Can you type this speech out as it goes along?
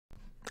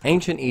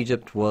Ancient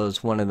Egypt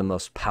was one of the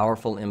most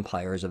powerful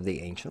empires of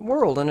the ancient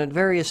world, and at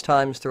various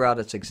times throughout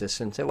its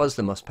existence, it was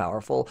the most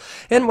powerful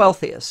and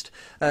wealthiest,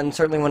 and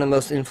certainly one of the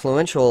most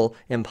influential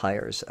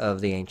empires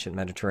of the ancient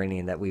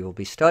Mediterranean that we will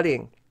be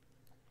studying.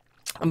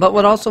 But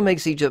what also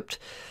makes Egypt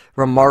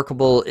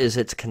remarkable is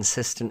its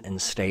consistent and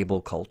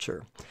stable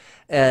culture.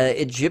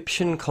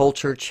 Egyptian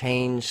culture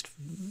changed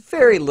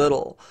very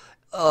little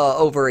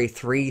over a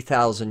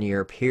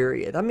 3,000-year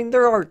period. I mean,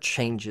 there are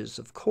changes,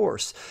 of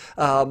course,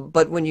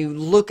 but when you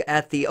look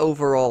at the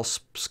overall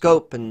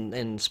scope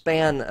and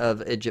span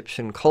of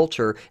Egyptian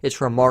culture, it's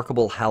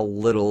remarkable how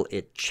little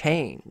it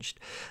changed.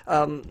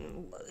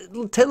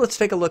 Let's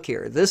take a look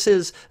here. This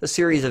is a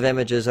series of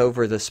images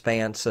over the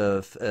spans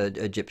of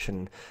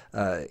Egyptian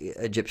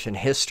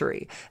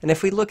history. And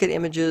if we look at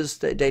images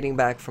dating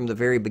back from the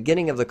very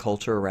beginning of the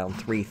culture, around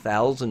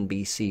 3000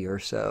 BC or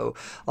so,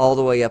 all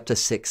the way up to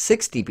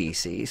 660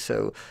 BC,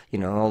 so, you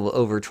know,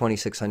 over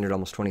 2,600,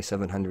 almost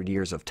 2,700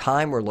 years of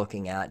time we're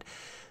looking at,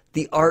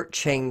 the art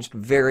changed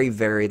very,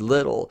 very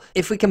little.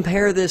 If we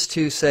compare this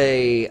to,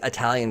 say,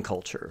 Italian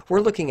culture,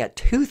 we're looking at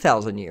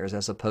 2,000 years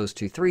as opposed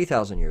to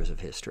 3,000 years of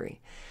history.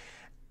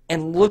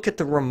 And look at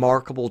the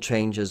remarkable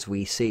changes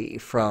we see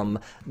from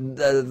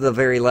the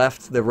very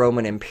left, the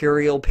Roman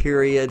imperial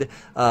period,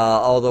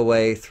 all the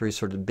way through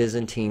sort of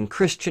Byzantine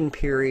Christian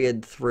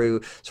period,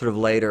 through sort of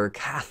later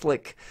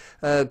Catholic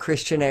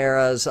Christian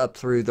eras, up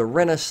through the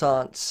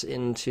Renaissance,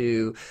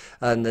 into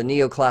the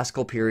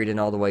neoclassical period, and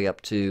all the way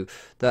up to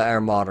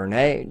our modern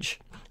age.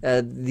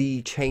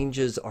 The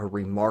changes are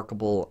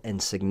remarkable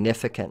and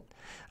significant.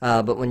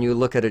 But when you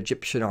look at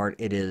Egyptian art,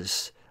 it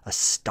is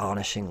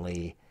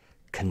astonishingly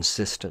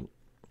consistent.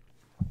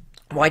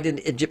 Why did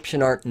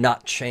Egyptian art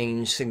not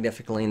change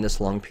significantly in this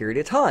long period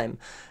of time?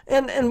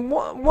 And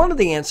one of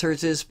the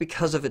answers is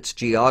because of its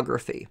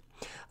geography.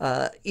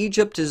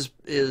 Egypt is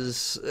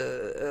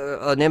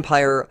an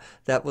empire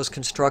that was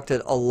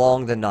constructed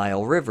along the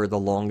Nile River, the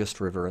longest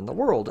river in the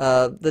world.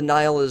 The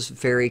Nile is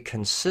very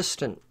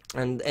consistent,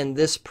 and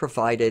this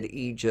provided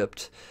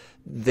Egypt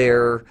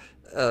their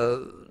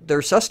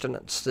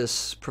sustenance.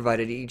 This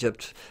provided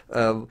Egypt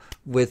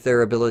with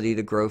their ability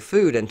to grow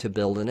food and to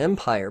build an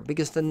empire,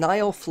 because the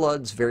Nile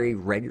floods very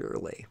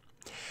regularly.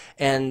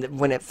 And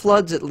when it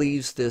floods, it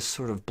leaves this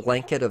sort of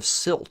blanket of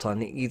silt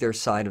on either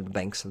side of the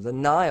banks of the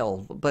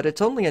Nile, but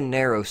it's only a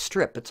narrow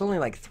strip. It's only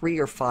like 3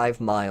 or 5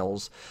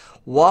 miles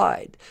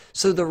wide.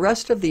 So the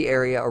rest of the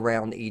area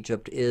around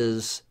Egypt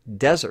is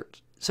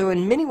desert. So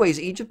in many ways,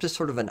 Egypt is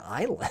sort of an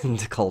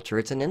island culture.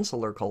 It's an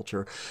insular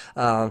culture,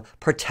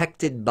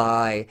 protected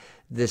by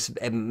this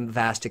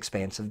vast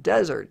expanse of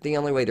desert. The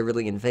only way to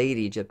really invade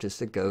Egypt is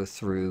to go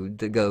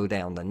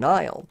down the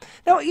Nile.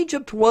 Now,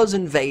 Egypt was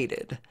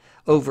invaded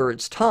over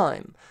its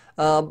time,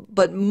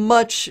 but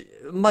much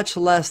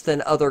less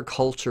than other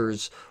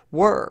cultures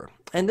were.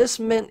 And this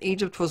meant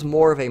Egypt was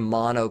more of a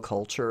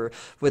monoculture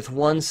with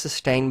one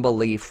sustained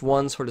belief,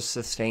 one sort of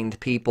sustained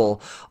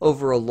people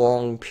over a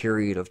long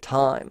period of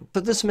time. So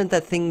this meant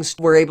that things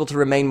were able to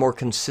remain more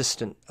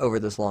consistent over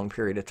this long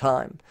period of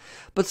time.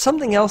 But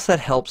something else that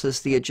helps is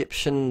the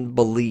Egyptian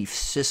belief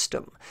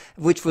system,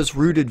 which was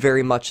rooted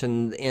very much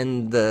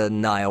in the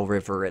Nile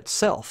River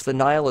itself. The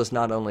Nile is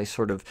not only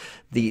sort of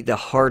the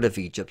heart of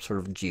Egypt sort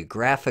of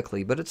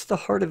geographically, but it's the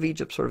heart of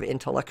Egypt sort of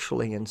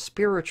intellectually and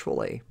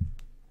spiritually.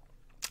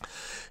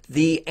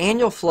 The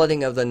annual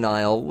flooding of the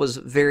Nile was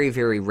very,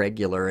 very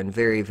regular and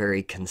very,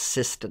 very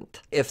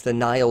consistent. If the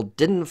Nile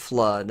didn't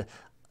flood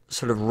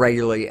sort of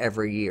regularly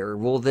every year,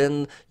 well,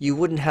 then you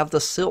wouldn't have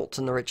the silt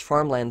and the rich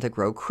farmland to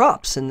grow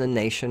crops, and the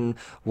nation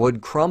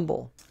would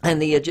crumble.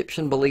 And the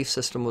Egyptian belief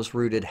system was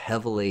rooted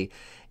heavily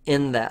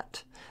in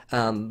that,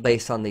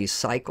 based on these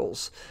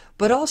cycles.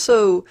 But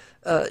also,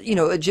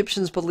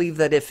 Egyptians believed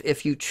that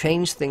if you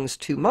change things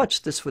too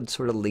much, this would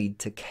sort of lead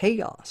to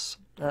chaos.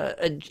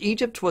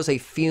 Egypt was a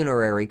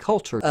funerary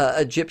culture.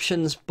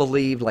 Egyptians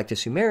believed, like the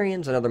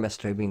Sumerians and other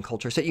Mesopotamian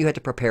cultures, that you had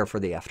to prepare for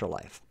the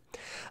afterlife.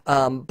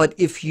 But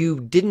if you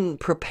didn't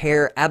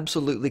prepare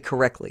absolutely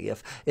correctly,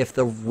 if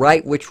the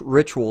right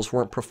rituals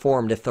weren't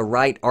performed, if the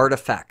right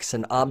artifacts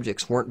and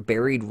objects weren't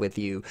buried with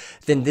you,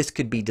 then this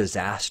could be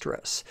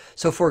disastrous.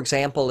 So, for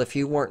example, if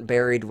you weren't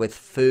buried with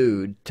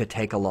food to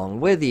take along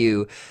with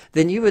you,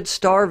 then you would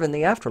starve in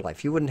the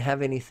afterlife. You wouldn't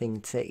have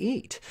anything to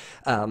eat.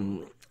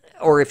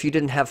 Or if you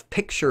didn't have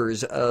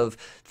pictures of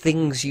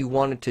things you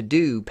wanted to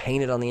do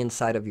painted on the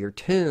inside of your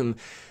tomb,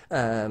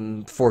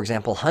 for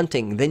example,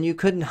 hunting, then you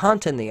couldn't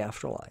hunt in the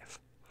afterlife.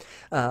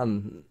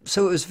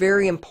 So it was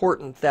very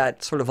important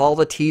that sort of all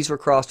the T's were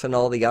crossed and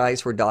all the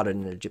I's were dotted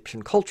in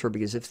Egyptian culture,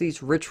 because if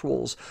these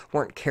rituals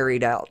weren't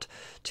carried out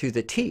to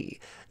the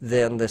T,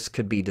 then this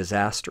could be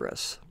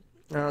disastrous.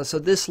 So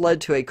this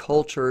led to a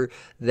culture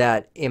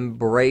that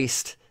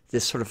embraced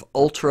this sort of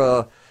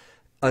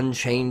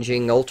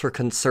unchanging,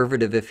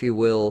 ultra-conservative, if you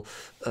will,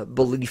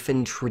 belief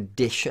in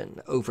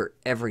tradition over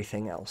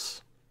everything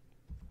else.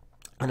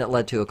 And it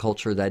led to a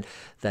culture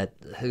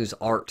whose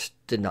art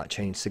did not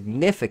change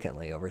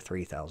significantly over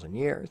 3,000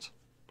 years.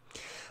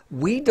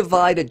 We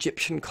divide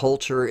Egyptian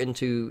culture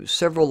into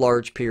several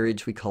large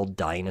periods we call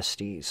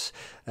dynasties.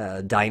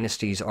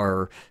 Dynasties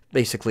are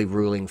basically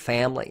ruling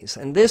families.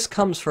 And this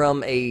comes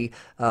from a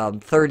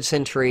 3rd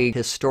century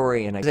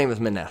historian. His name was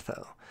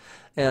Manetho.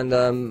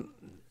 And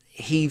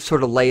he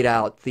sort of laid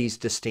out these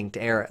distinct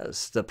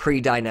eras, the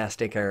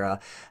pre-dynastic era,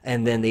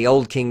 and then the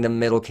Old Kingdom,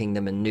 Middle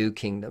Kingdom, and New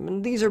Kingdom.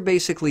 And these are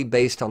basically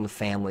based on the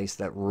families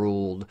that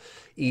ruled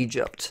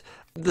Egypt.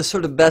 The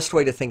sort of best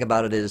way to think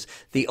about it is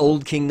the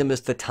Old Kingdom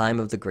is the time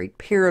of the Great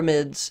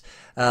Pyramids,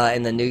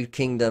 and the New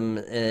Kingdom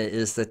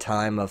is the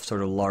time of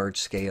sort of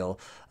large-scale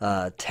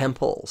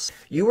temples.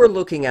 You are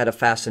looking at a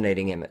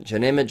fascinating image,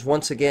 an image,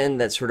 once again,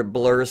 that sort of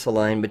blurs the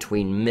line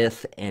between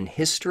myth and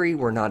history.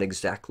 We're not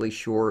exactly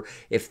sure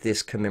if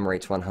this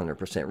commemorates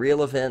 100%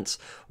 real events,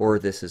 or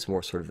this is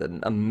more sort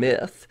of a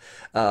myth.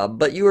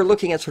 But you are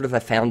looking at sort of a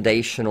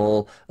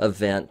foundational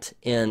event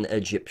in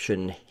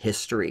Egyptian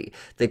history,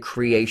 the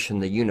creation,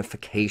 the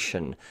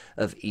unification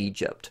of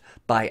Egypt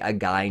by a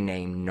guy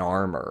named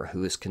Narmer,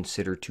 who is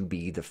considered to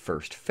be the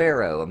first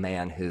pharaoh, a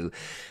man who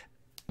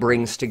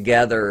brings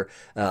together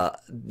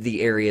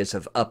the areas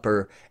of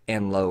Upper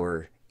and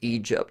Lower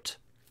Egypt.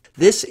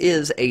 This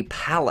is a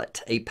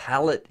palette. A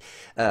palette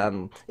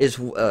is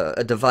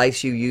a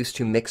device you use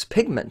to mix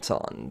pigments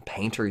on.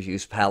 Painters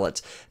use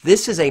palettes.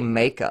 This is a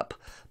makeup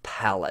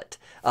palette.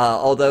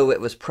 Although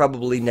it was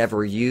probably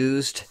never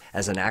used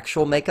as an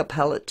actual makeup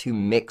palette to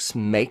mix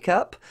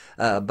makeup,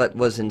 but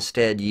was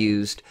instead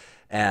used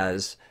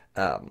as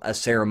a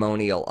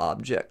ceremonial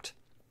object.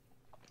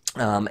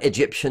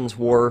 Egyptians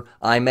wore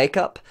eye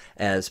makeup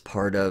as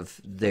part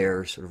of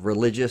their sort of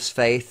religious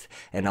faith,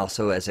 and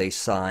also as a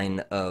sign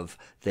of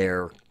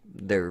their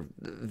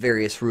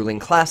various ruling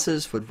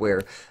classes would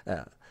wear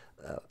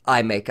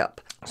eye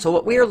makeup. So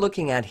what we are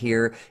looking at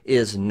here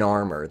is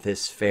Narmer,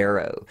 this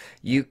pharaoh.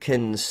 You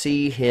can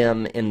see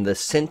him in the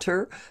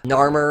center.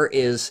 Narmer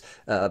is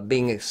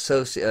being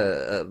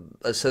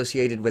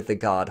associated with the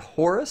god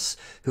Horus,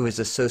 who is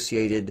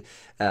associated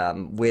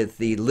with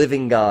the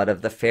living god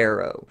of the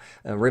pharaoh.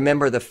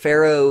 Remember, the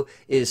pharaoh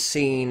is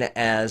seen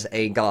as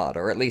a god,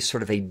 or at least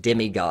sort of a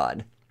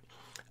demigod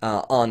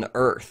on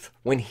earth.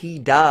 When he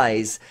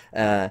dies,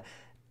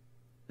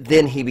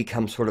 then he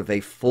becomes sort of a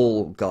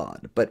full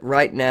god. But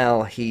right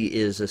now he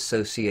is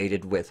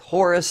associated with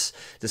Horus,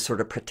 the sort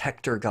of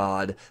protector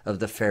god of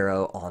the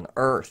pharaoh on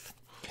earth.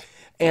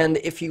 And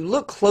if you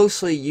look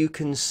closely, you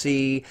can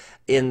see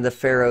in the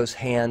pharaoh's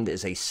hand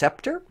is a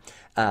scepter.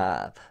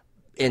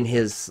 In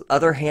his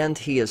other hand,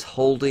 he is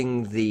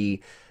holding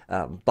the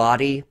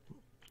body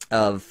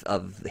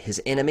of his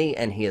enemy,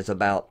 and he is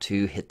about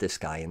to hit this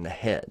guy in the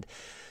head.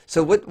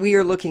 So what we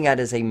are looking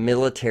at is a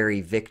military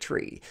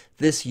victory.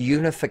 This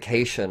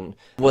unification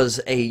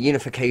was a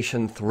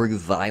unification through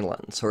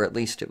violence, or at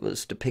least it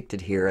was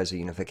depicted here as a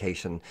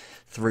unification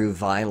through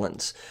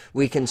violence.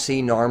 We can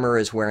see Narmer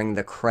is wearing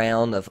the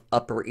crown of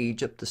Upper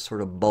Egypt, this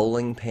sort of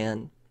bowling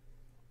pin.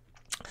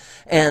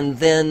 And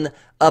then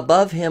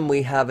above him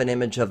we have an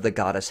image of the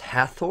goddess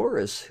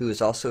Hathor, who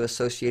is also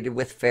associated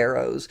with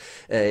pharaohs.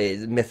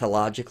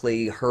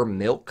 Mythologically, her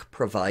milk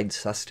provides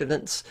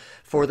sustenance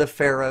for the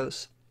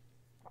pharaohs.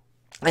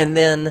 And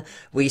then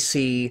we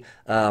see,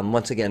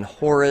 once again,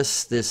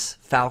 Horus, this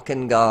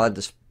falcon god,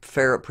 this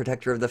pharaoh,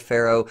 protector of the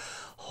pharaoh,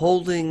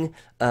 holding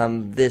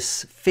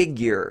this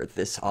figure,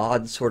 this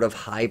odd sort of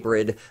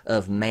hybrid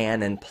of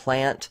man and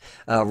plant,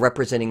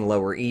 representing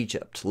Lower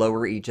Egypt.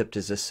 Lower Egypt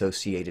is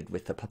associated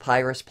with the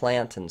papyrus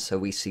plant, and so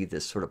we see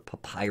this sort of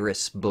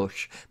papyrus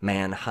bush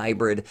man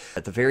hybrid.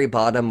 At the very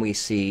bottom, we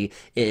see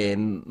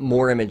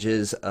more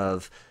images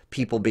of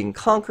people being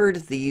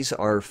conquered. These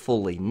are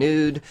fully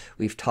nude.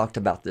 We've talked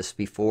about this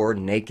before.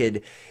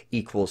 Naked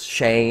equals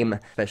shame,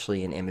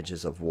 especially in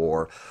images of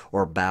war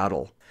or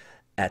battle.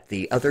 At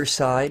the other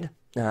side,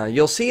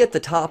 you'll see at the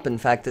top, in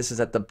fact, this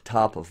is at the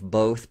top of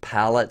both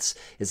palettes,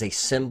 is a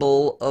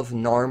symbol of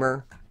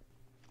Narmer.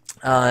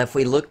 If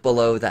we look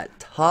below that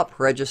top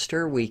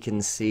register, we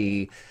can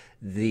see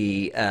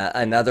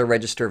another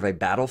register of a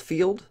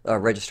battlefield, a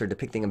register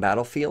depicting a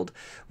battlefield.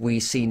 We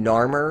see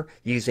Narmer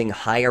using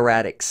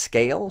hieratic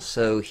scale,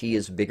 so he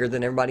is bigger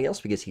than everybody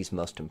else because he's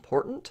most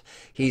important.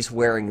 He's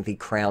wearing the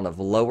crown of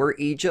Lower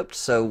Egypt,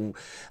 so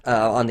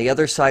on the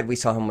other side we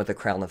saw him with the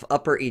crown of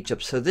Upper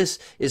Egypt, so this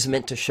is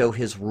meant to show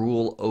his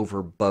rule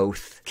over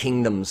both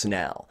kingdoms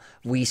now.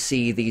 We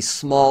see these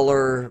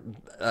smaller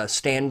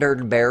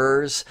standard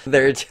bearers.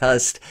 They're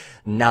just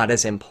not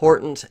as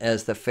important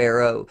as the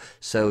pharaoh,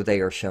 so they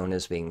are shown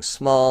as being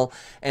small.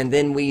 And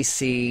then we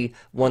see,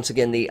 once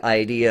again, the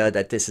idea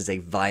that this is a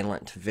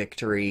violent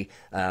victory.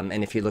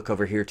 And if you look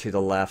over here to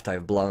the left,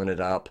 I've blown it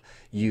up,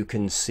 you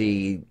can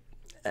see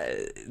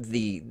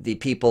the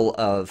people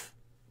of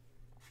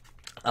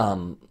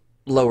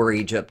Lower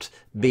Egypt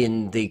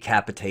being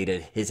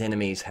decapitated. His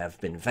enemies have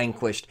been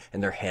vanquished,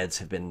 and their heads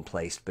have been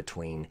placed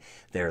between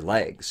their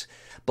legs.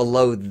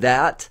 Below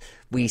that,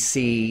 we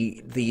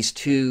see these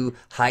two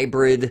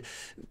hybrid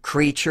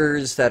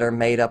creatures that are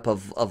made up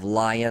of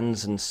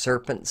lions and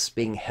serpents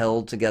being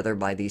held together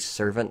by these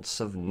servants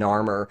of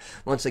Narmer.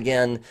 Once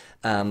again,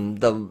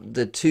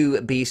 the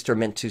two beasts are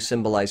meant to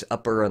symbolize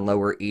Upper and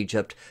Lower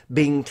Egypt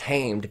being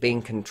tamed,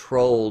 being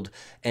controlled,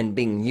 and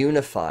being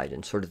unified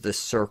in sort of this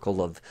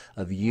circle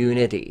of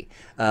unity.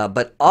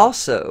 But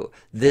also,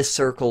 this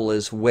circle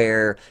is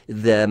where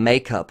the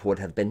makeup would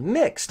have been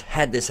mixed,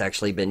 had this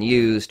actually been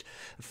used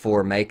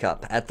for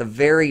makeup. At the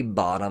very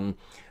bottom,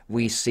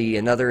 we see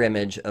another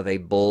image of a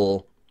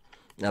bull,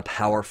 a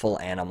powerful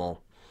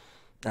animal,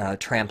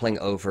 trampling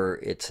over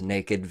its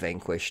naked,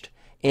 vanquished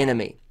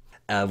enemy.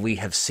 We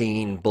have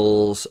seen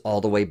bulls all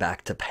the way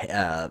back to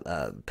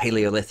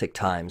Paleolithic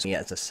times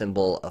as a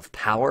symbol of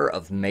power,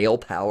 of male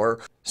power.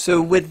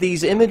 So with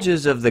these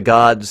images of the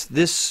gods,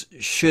 this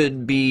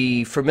should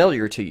be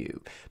familiar to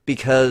you,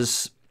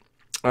 because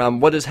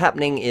what is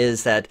happening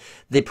is that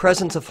the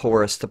presence of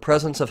Horus, the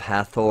presence of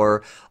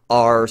Hathor,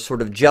 are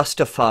sort of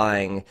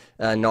justifying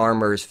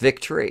Narmer's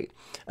victory.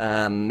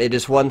 It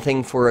is one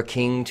thing for a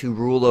king to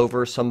rule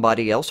over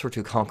somebody else or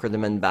to conquer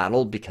them in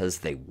battle because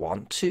they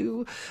want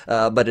to,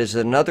 but it is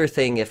another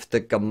thing if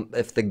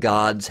the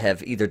gods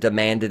have either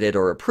demanded it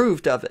or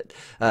approved of it.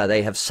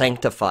 They have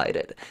sanctified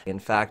it. In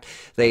fact,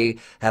 they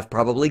have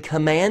probably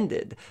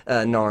commanded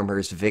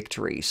Narmer's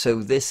victory.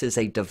 So this is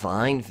a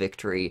divine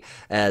victory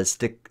as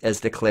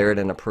declared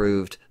and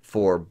approved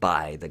for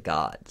by the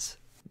gods.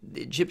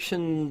 The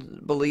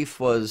Egyptian belief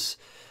was,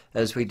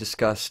 as we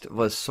discussed,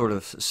 was sort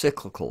of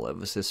cyclical. It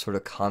was this sort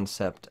of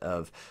concept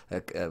of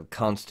a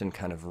constant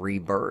kind of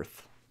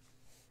rebirth.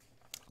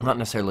 Not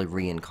necessarily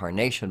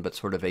reincarnation, but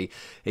sort of a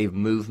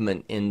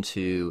movement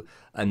into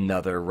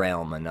another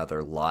realm,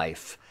 another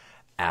life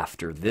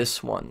after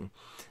this one.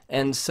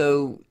 And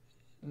so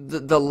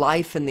the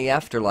life in the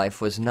afterlife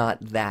was not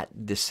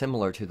that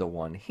dissimilar to the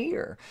one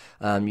here.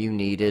 You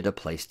needed a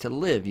place to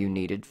live, you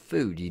needed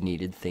food, you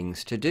needed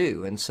things to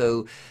do. And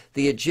so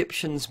the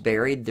Egyptians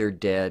buried their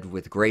dead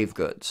with grave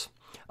goods.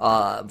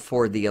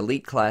 For the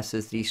elite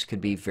classes, these could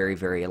be very,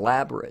 very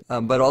elaborate.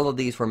 But all of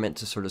these were meant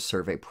to sort of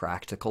serve a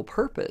practical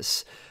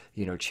purpose.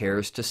 You know,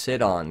 chairs to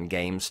sit on,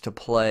 games to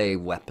play,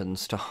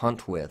 weapons to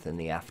hunt with in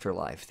the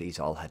afterlife. These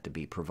all had to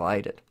be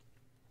provided.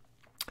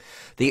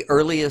 The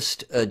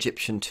earliest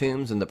Egyptian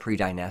tombs in the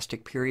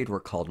pre-dynastic period were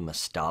called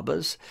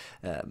mastabas.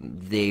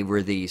 They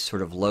were these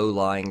sort of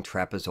low-lying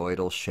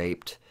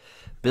trapezoidal-shaped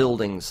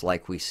buildings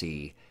like we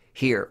see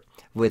here,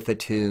 with the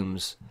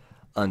tombs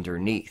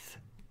underneath.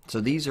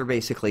 So these are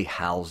basically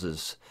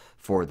houses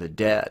for the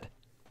dead.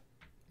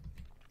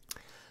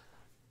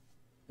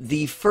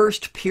 The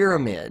first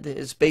pyramid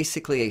is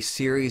basically a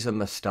series of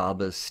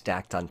mastabas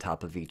stacked on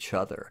top of each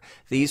other.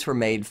 These were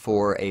made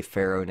for a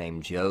pharaoh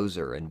named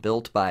Djoser and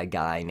built by a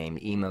guy named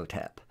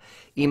Imhotep.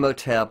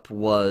 Imhotep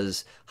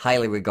was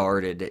highly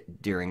regarded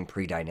during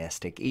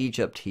pre-dynastic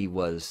Egypt. He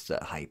was the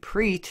high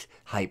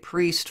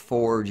priest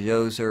for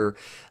Djoser.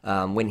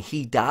 When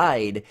he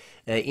died,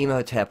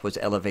 Imhotep was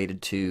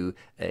elevated to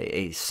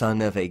a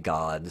son of a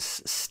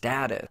god's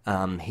status.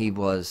 He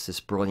was this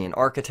brilliant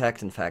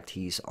architect. In fact,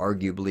 he's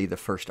arguably the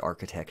first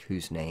architect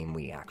whose name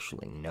we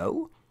actually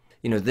know.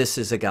 You know, this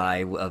is a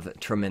guy of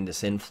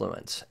tremendous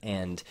influence,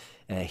 and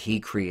he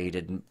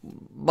created,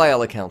 by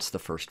all accounts, the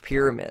first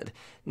pyramid.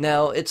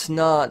 Now, it's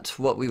not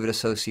what we would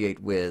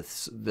associate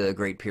with the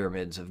Great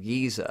Pyramids of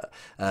Giza.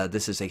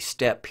 This is a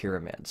step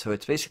pyramid, so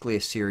it's basically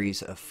a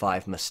series of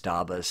 5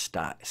 mastabas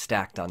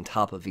stacked on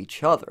top of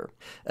each other.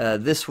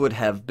 This would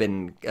have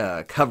been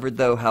covered,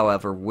 though,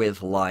 however,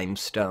 with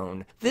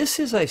limestone.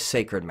 This is a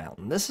sacred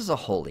mountain. This is a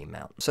holy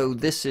mountain. So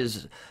this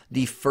is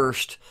the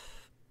first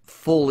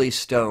fully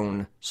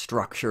stone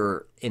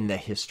structure in the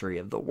history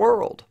of the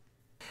world.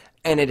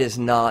 And it is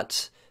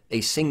not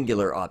a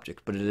singular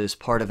object, but it is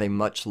part of a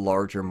much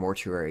larger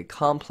mortuary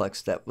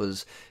complex that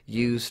was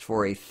used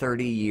for a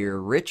 30-year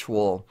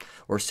ritual,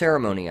 or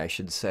ceremony, I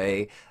should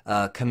say,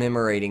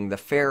 commemorating the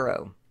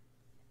pharaoh.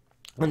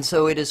 And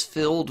so it is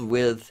filled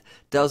with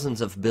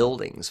dozens of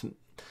buildings.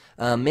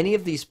 Many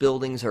of these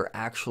buildings are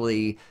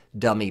actually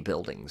dummy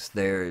buildings.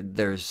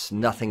 There's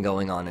nothing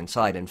going on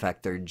inside. In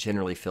fact, they're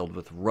generally filled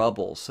with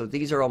rubble. So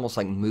these are almost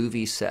like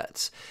movie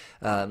sets.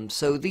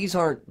 So these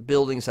aren't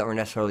buildings that were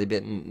necessarily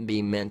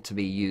meant to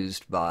be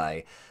used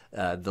by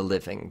the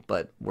living,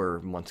 but were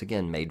once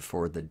again made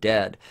for the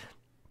dead.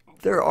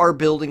 There are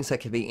buildings that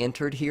can be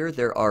entered here.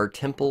 There are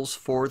temples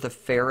for the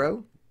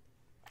pharaoh,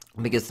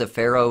 because the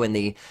pharaoh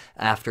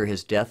after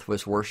his death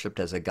was worshipped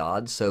as a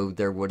god, so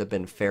there would have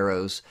been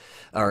pharaohs,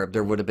 or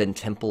there would have been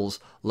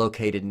temples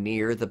located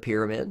near the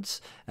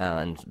pyramids,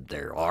 and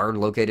there are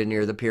located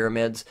near the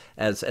pyramids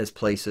as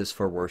places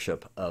for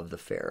worship of the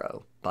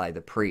pharaoh by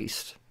the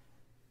priest.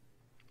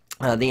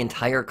 The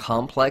entire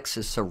complex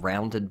is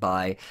surrounded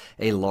by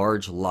a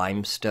large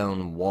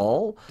limestone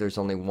wall. There's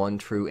only one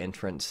true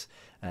entrance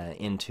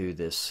into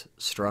this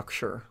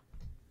structure.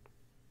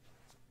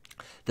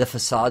 The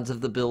facades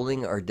of the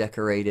building are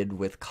decorated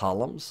with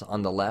columns.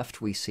 On the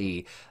left, we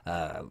see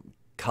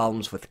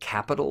columns with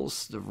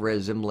capitals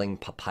resembling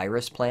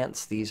papyrus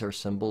plants. These are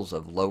symbols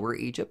of Lower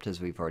Egypt,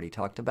 as we've already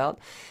talked about.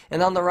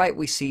 And on the right,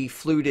 we see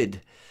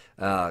fluted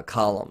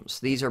columns.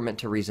 These are meant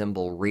to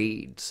resemble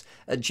reeds.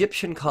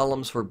 Egyptian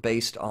columns were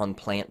based on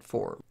plant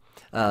form.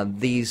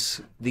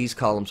 These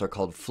columns are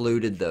called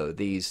fluted, though.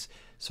 These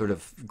sort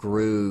of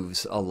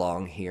grooves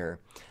along here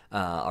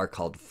are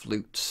called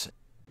flutes.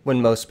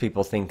 When most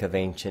people think of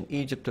ancient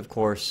Egypt, of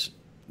course,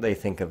 they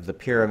think of the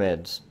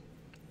pyramids.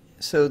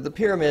 So the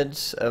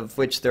pyramids, of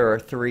which there are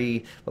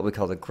three, what we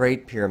call the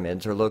Great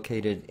Pyramids, are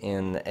located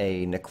in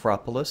a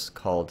necropolis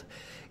called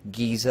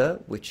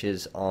Giza, which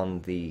is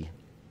on the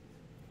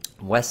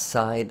west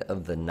side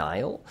of the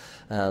Nile.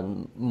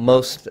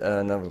 Most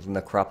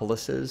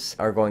necropolises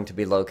are going to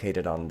be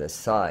located on this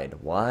side.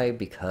 Why?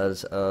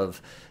 Because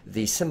of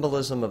the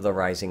symbolism of the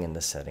rising and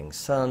the setting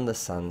sun. The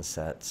sun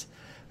sets,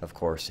 of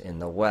course, in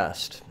the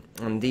west.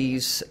 And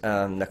these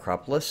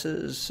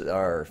necropolises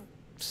are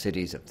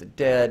cities of the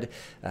dead,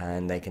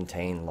 and they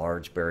contain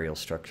large burial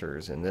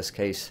structures. In this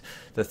case,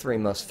 the three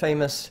most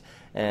famous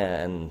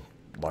and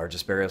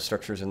largest burial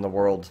structures in the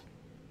world: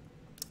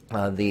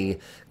 the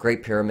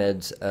Great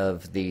Pyramids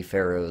of the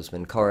Pharaohs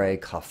Menkaure,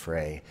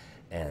 Khafre,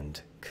 and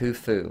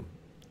Khufu.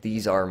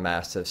 These are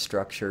massive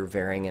structure,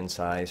 varying in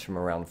size from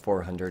around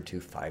 400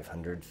 to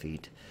 500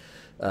 feet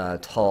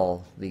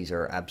tall. These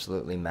are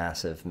absolutely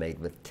massive, made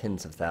with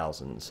tens of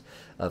thousands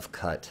of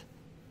cut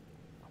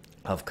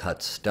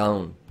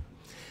stone.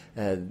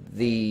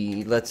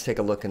 Let's take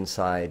a look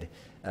inside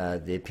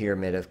the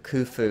Pyramid of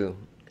Khufu.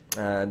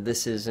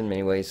 This is in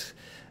many ways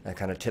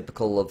kind of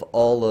typical of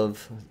all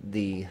of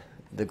the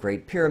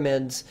Great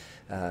Pyramids.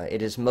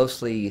 It is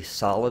mostly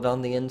solid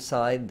on the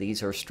inside.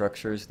 These are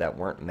structures that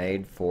weren't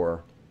made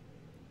for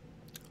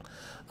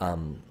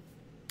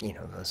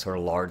sort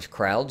of large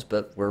crowds,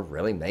 but were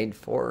really made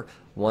for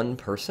one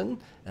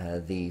person,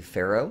 the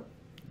pharaoh.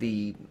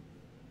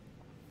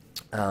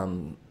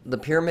 The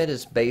pyramid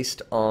is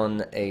based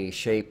on a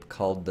shape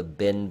called the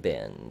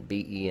Ben-Ben,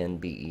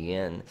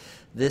 B-E-N-B-E-N.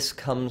 This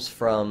comes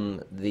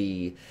from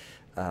the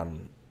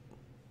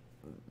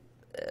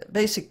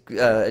basic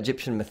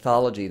Egyptian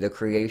mythology, the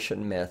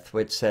creation myth,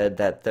 which said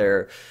that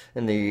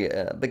in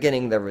the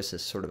beginning there was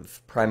this sort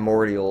of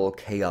primordial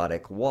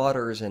chaotic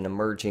waters, and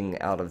emerging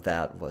out of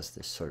that was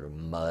this sort of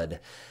mud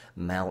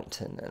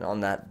mountain. And on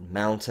that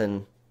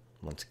mountain,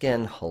 once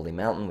again, holy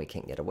mountain, we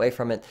can't get away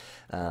from it.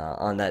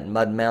 On that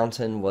mud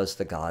mountain was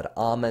the god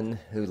Amun,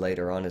 who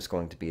later on is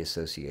going to be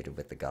associated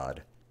with the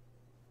god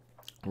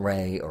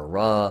Re or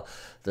Ra,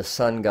 the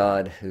sun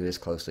god, who is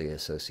closely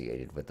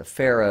associated with the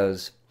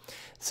pharaohs.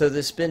 So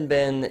this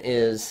Ben-Ben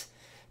is,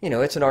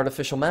 it's an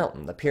artificial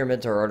mountain. The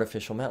pyramids are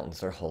artificial mountains.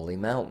 They're holy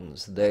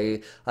mountains.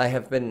 I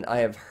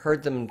have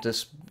heard them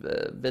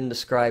been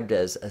described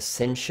as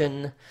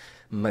ascension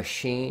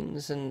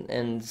machines,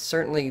 and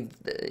certainly,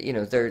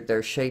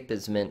 their shape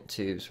is meant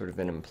to sort of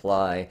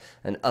imply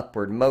an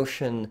upward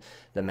motion.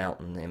 The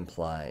mountain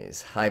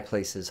implies high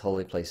places,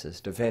 holy places,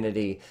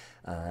 divinity,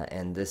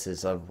 and this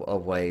is a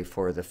way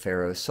for the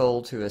pharaoh's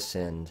soul to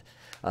ascend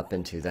up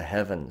into the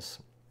heavens.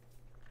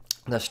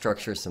 The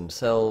structures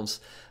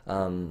themselves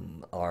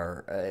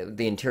the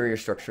interior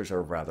structures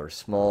are rather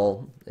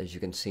small. As you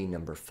can see,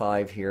 number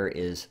 5 here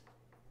is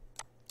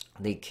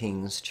the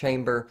king's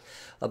chamber.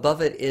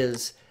 Above it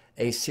is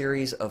a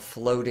series of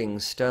floating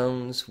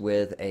stones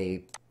with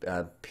a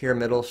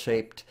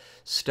pyramidal-shaped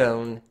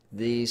stone.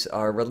 These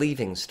are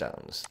relieving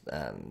stones.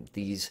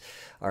 These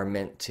are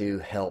meant to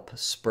help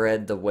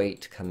spread the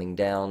weight coming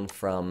down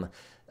from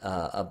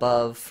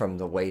above, from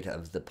the weight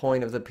of the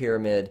point of the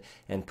pyramid,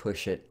 and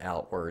push it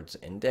outwards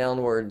and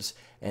downwards.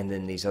 And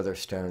then these other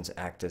stones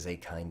act as a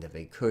kind of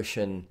a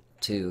cushion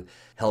to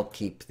help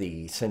keep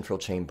the central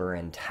chamber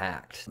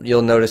intact.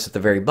 You'll notice at the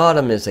very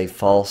bottom is a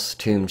false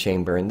tomb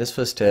chamber, and this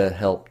was to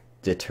help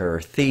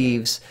deter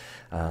thieves,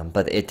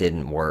 but it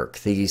didn't work.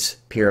 These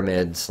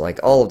pyramids, like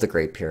all of the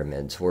Great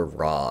Pyramids, were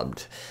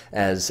robbed.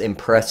 As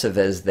impressive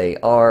as they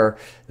are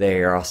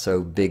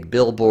also big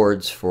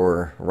billboards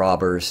for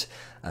robbers.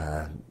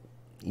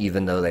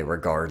 Even though they were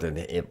guarded,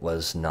 it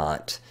was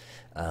not,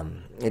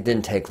 it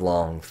didn't take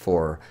long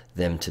for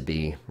them to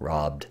be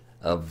robbed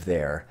of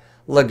their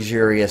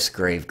luxurious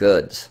grave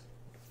goods.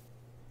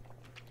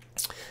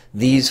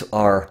 These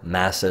are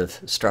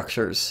massive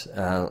structures,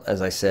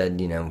 as I said,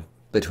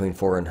 between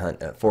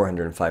 400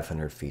 and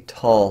 500 feet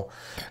tall.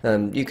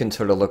 You can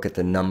sort of look at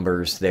the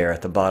numbers there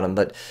at the bottom,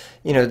 but,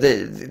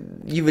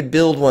 you would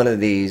build one of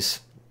these.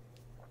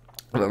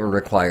 It would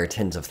require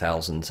tens of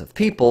thousands of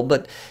people,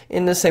 but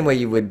in the same way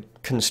you would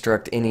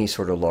construct any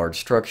sort of large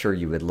structure,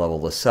 you would level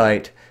the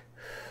site.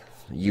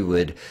 You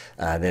would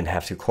then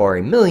have to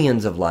quarry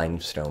millions of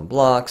limestone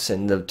blocks,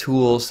 and the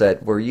tools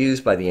that were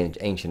used by the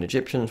ancient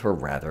Egyptians were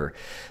rather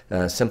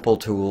simple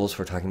tools.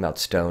 We're talking about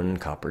stone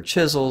and copper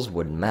chisels,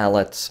 wooden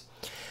mallets,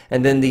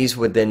 and then these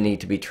would then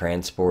need to be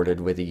transported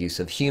with the use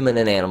of human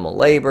and animal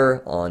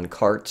labor on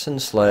carts and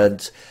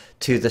sleds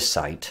to the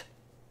site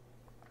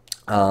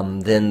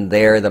Then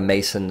there the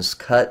masons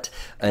cut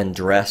and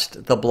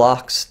dressed the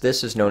blocks.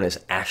 This is known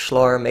as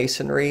ashlar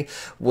masonry,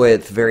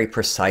 with very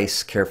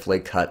precise, carefully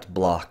cut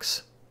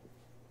blocks.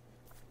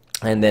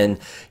 And then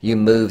you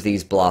move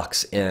these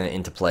blocks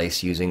into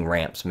place using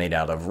ramps made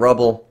out of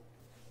rubble.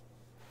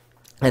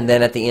 And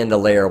then at the end, a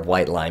layer of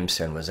white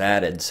limestone was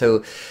added.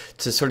 So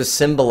to sort of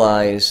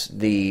symbolize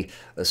the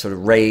sort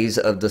of rays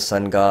of the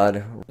sun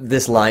god,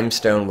 this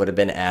limestone would have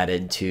been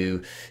added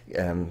to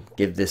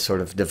give this sort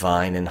of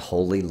divine and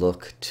holy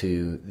look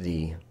to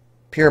the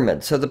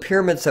pyramid. So the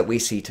pyramids that we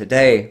see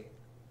today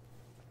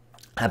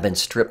have been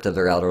stripped of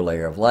their outer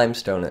layer of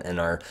limestone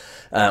and are,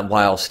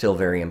 while still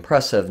very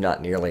impressive,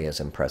 not nearly as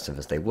impressive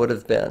as they would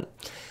have been.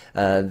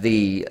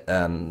 The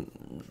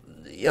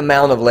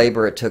amount of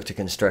labor it took to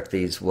construct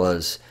these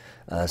was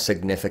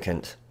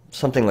significant.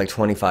 Something like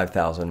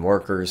 25,000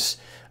 workers,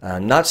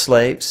 not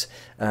slaves.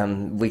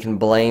 We can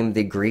blame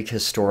the Greek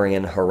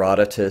historian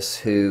Herodotus,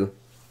 who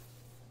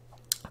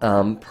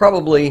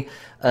probably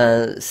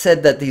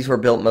said that these were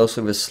built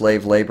mostly with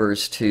slave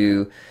laborers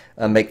to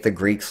make the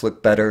Greeks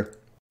look better.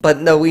 But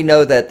no, we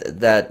know that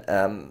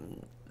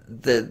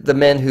the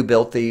men who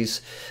built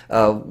these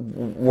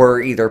were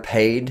either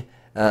paid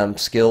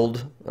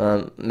skilled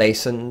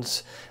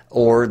masons,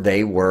 or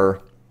they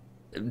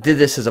did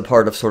this as a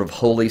part of sort of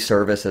holy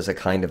service, as a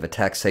kind of a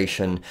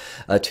taxation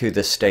to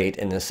the state,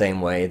 in the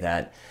same way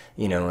that,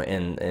 you know,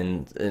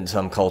 in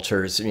some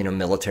cultures, you know,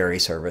 military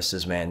service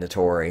is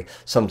mandatory.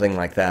 Something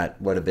like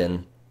that would have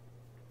been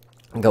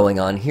going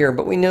on here.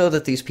 But we know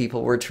that these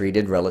people were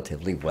treated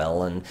relatively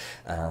well, and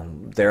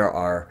there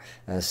are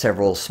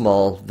several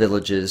small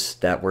villages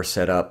that were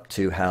set up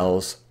to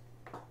house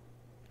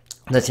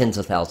the tens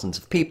of thousands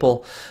of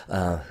people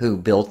who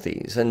built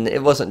these. And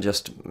it wasn't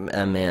just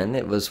men,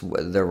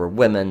 there were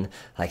women.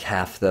 Like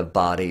half the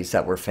bodies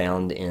that were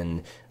found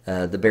in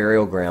the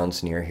burial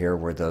grounds near here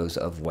were those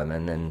of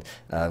women, and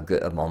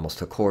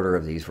almost a quarter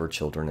of these were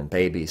children and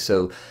babies.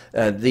 So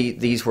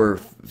these were,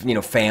 you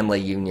know,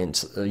 family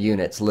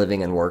units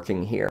living and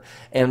working here.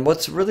 And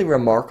what's really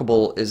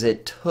remarkable is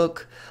it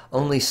took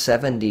only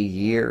 70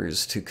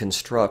 years to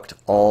construct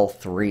all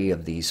three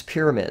of these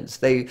pyramids.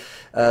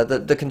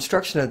 The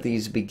construction of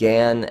these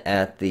began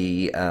at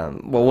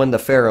when the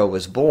Pharaoh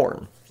was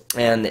born,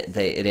 and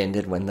it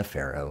ended when the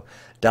Pharaoh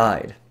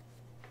died.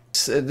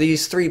 So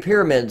these three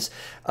pyramids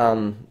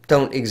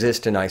don't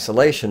exist in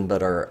isolation,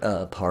 but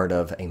are part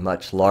of a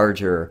much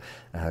larger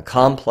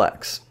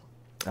complex.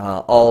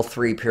 All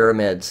three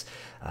pyramids,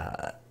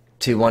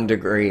 to one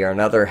degree or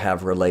another,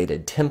 have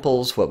related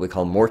temples, what we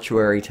call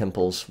mortuary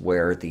temples,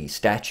 where the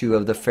statue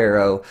of the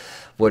pharaoh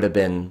would have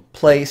been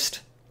placed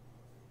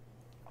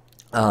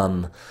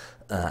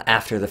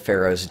after the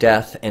pharaoh's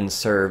death, and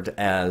served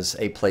as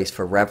a place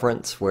for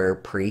reverence, where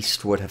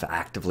priests would have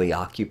actively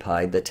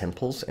occupied the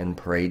temples and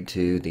prayed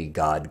to the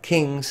god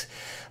kings.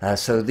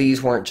 So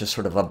these weren't just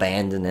sort of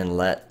abandoned and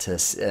let to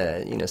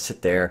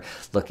sit there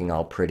looking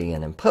all pretty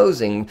and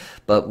imposing,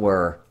 but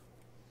were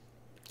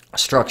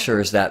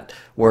structures that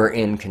were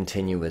in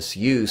continuous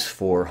use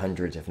for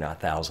hundreds, if not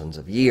thousands,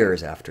 of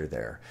years after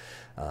their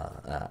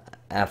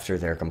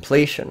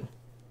completion.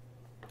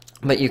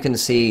 But you can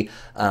see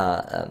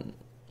some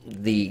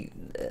of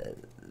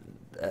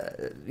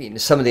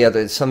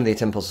the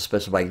temples,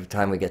 especially by the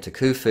time we get to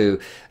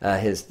Khufu,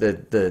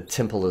 the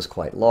temple is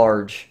quite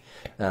large.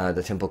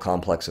 The temple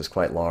complex is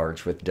quite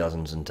large, with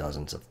dozens and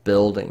dozens of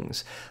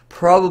buildings.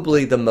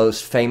 Probably the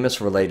most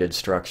famous related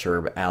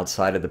structure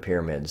outside of the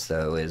pyramids,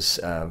 though, is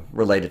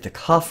related to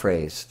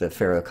Khafre's, the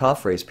Pharaoh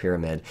Khafre's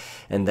pyramid,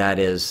 and that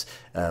is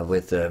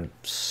with the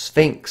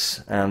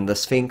Sphinx. The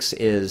Sphinx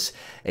is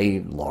a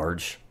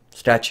large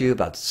statue,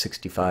 about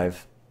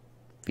 65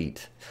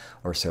 feet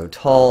or so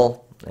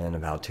tall, and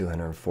about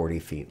 240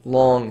 feet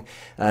long,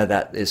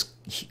 that is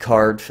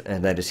carved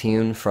and that is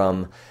hewn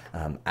from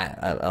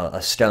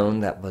a stone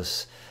that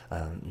was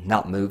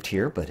not moved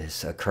here, but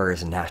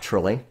occurs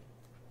naturally.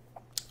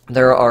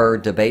 There are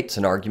debates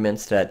and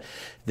arguments that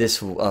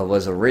this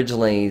was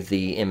originally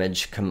the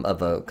image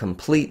of a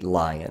complete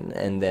lion,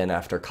 and then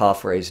after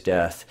Khafre's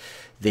death,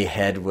 the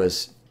head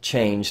was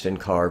changed and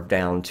carved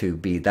down to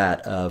be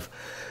that of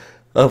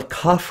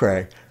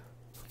Khafre.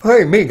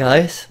 Pardon me,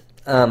 guys.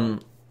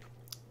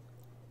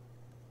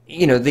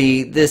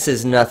 This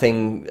is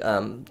nothing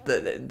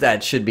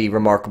that should be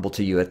remarkable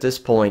to you at this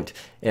point,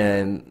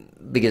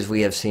 because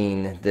we have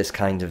seen this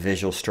kind of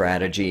visual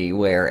strategy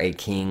where a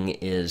king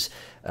is,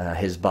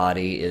 his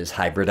body is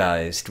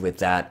hybridized with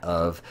that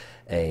of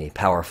a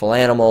powerful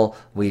animal.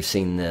 We've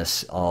seen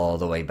this all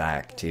the way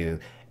back to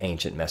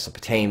ancient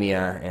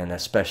Mesopotamia, and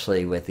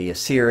especially with the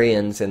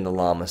Assyrians and the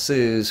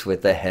Lamasus,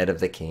 with the head of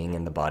the king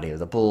and the body of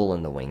the bull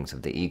and the wings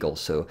of the eagle.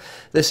 So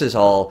this is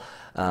all,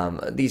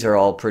 these are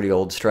all pretty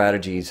old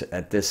strategies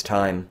at this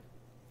time.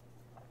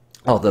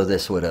 Although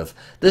this would have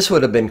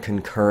been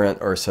concurrent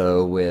or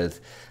so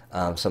with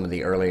some of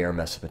the earlier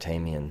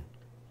Mesopotamian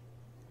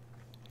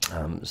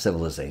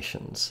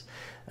civilizations.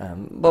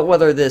 But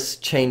whether this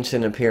changed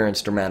in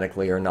appearance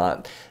dramatically or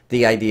not,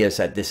 the idea is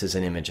that this is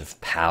an image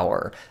of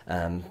power.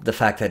 The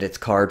fact that it's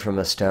carved from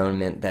a stone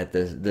meant that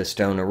the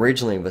stone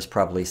originally was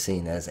probably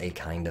seen as a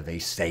kind of a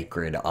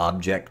sacred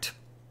object.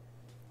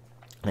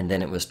 And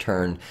then it was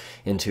turned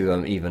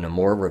into even a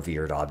more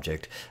revered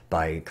object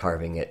by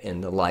carving it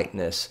in the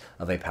likeness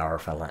of a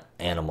powerful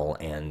animal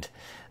and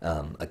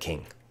a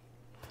king.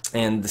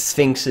 And the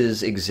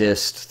sphinxes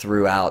exist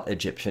throughout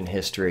Egyptian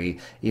history.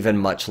 Even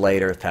much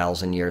later,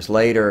 1,000 years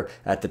later,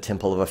 at the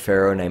temple of a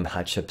pharaoh named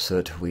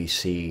Hatshepsut, we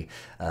see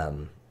a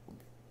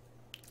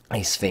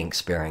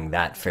sphinx bearing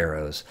that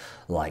pharaoh's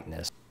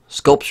likeness.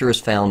 Sculpture is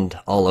found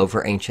all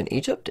over ancient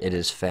Egypt. It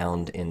is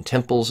found in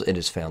temples, it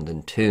is found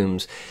in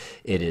tombs,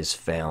 it is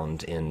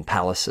found in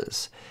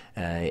palaces.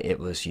 It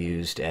was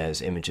used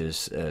as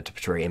images, to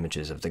portray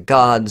images of the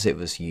gods. It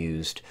was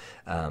used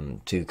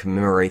to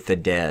commemorate the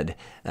dead,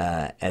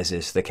 as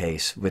is the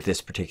case with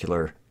this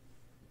particular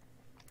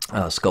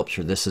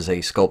sculpture. This is a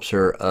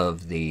sculpture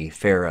of the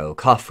pharaoh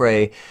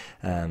Khafre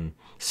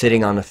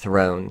sitting on a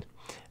throne.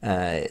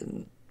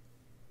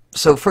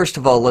 So first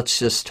of all, let's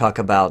just talk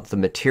about the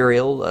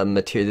material.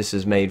 This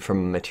is made from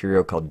a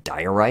material called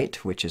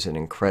diorite, which is an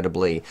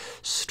incredibly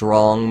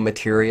strong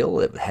material.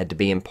 It had to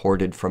be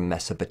imported from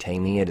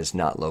Mesopotamia. It is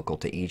not local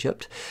to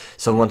Egypt.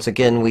 So once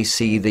again, we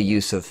see the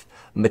use of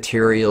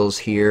materials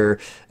here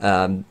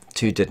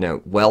to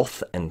denote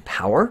wealth and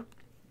power.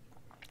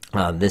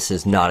 This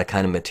is not a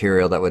kind of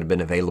material that would have been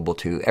available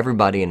to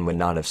everybody and would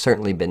not have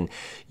certainly been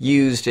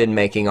used in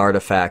making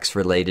artifacts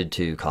related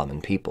to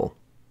common people.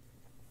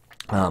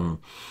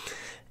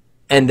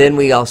 And then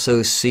we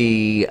also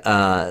see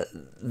beyond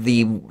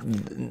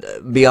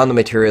the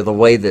material, the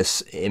way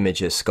this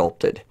image is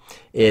sculpted.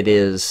 It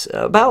is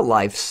about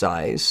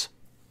life-size.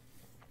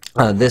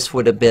 This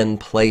would have been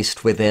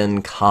placed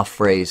within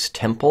Khafre's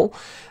temple.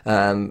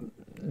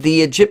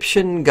 The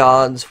Egyptian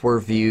gods were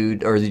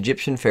viewed, or the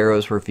Egyptian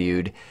pharaohs were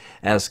viewed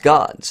as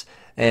gods,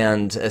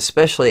 and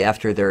especially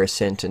after their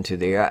ascent into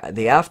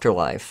the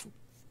afterlife,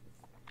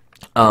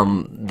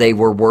 they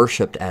were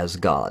worshipped as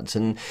gods.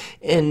 And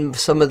in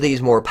some of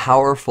these more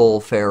powerful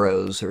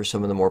pharaohs, or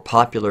some of the more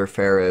popular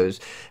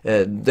pharaohs,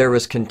 there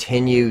was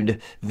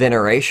continued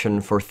veneration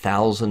for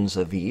thousands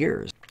of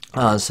years.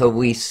 So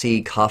we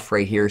see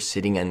Khafre here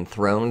sitting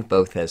enthroned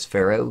both as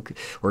pharaoh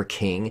or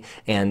king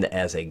and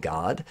as a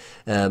god.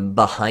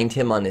 Behind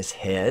him on his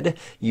head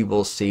you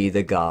will see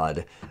the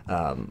god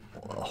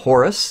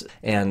Horus,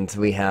 and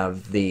we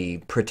have the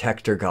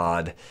protector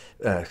god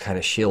kind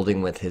of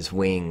shielding with his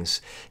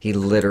wings. He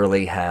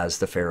literally has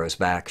the pharaoh's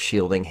back,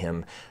 shielding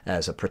him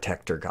as a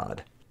protector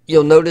god.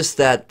 You'll notice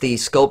that the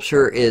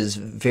sculpture is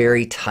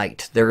very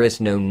tight. There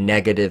is no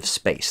negative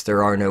space.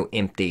 There are no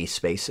empty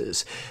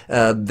spaces.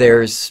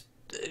 There's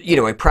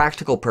a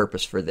practical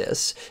purpose for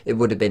this. It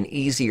would have been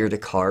easier to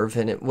carve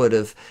and it would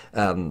have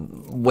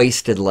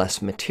wasted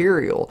less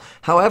material.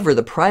 However,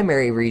 the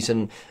primary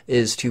reason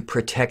is to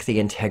protect the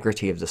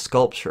integrity of the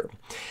sculpture,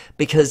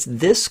 because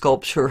this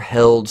sculpture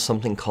held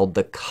something called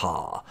the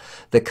Ka.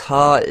 The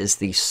Ka is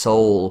the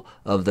soul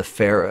of the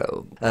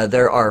pharaoh.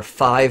 There are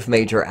 5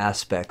 major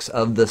aspects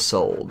of the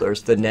soul.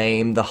 There's the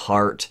name, the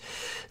heart.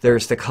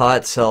 There's the Ka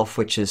itself,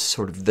 which is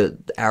sort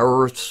of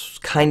our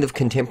kind of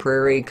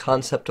contemporary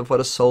concept of what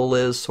a soul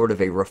is, sort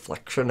of a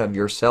reflection of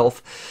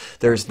yourself.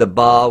 There's the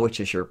Ba, which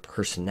is your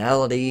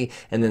personality,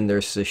 and then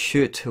there's the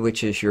Shut,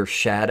 which is your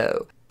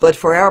shadow. But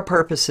for our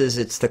purposes,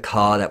 it's the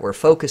Ka that we're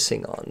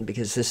focusing on,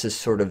 because this is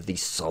sort of the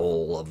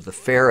soul of the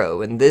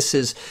pharaoh, and this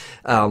is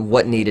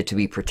what needed to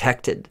be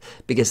protected,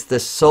 because the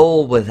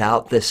soul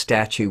without this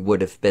statue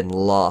would have been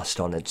lost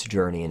on its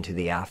journey into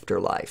the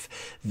afterlife.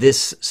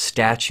 This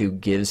statue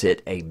gives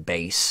it a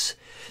base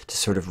to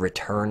sort of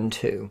return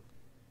to.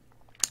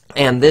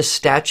 And this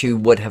statue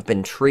would have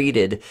been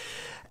treated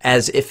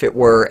as if it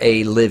were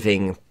a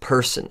living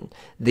person.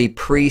 The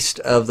priest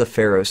of the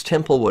pharaoh's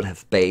temple would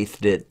have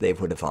bathed it, they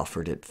would have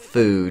offered it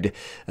food,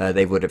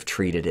 they would have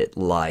treated it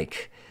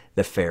like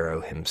the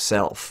pharaoh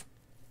himself.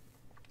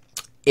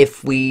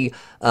 If we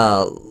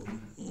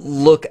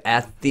look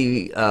at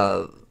the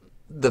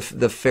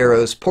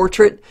pharaoh's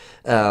portrait,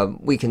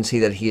 we can see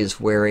that he is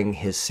wearing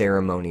his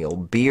ceremonial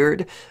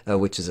beard,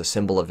 which is a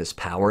symbol of his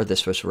power.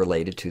 This was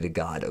related to the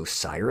god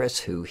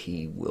Osiris, who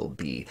he will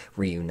be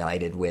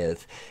reunited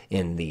with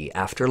in the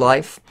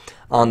afterlife.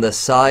 On the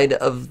side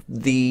of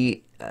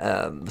the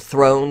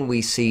throne,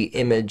 we see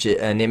an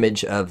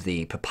image of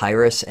the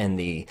papyrus and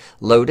the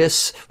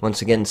lotus,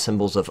 once again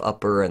symbols of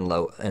Upper and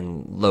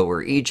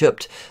Lower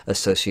Egypt,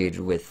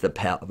 associated with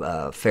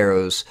the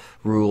pharaoh's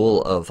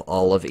rule of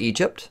all of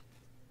Egypt.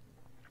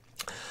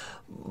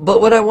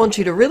 But what I want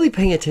you to really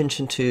pay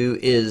attention to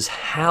is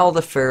how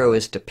the pharaoh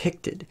is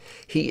depicted.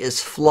 He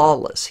is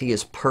flawless, he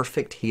is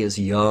perfect, he is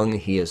young,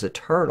 he is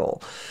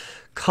eternal.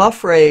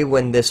 Khafre,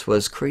 when this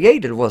was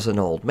created, was an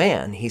old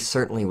man. He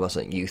certainly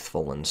wasn't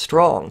youthful and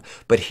strong,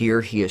 but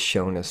here he is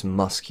shown as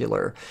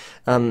muscular.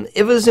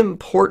 It was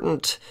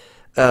important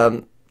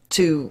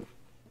to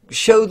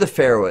show the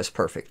Pharaoh as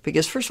perfect,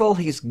 because first of all,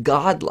 he's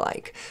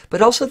godlike,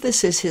 but also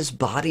this is his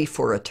body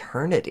for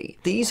eternity.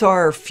 These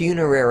are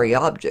funerary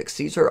objects.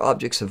 These are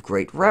objects of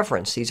great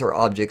reverence. These are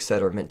objects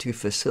that are meant to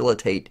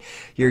facilitate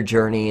your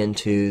journey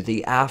into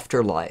the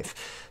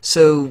afterlife.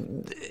 So,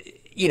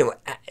 you know,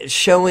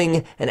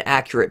 showing an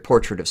accurate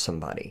portrait of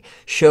somebody,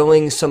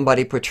 showing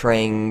somebody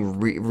portraying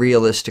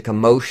realistic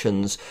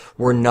emotions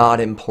were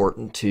not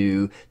important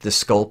to the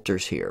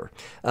sculptors here.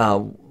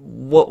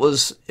 What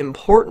was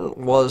important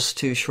was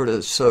to sort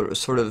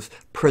of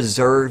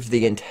preserve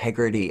the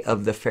integrity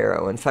of the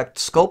Pharaoh. In fact,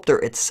 sculptor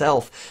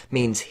itself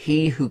means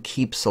he who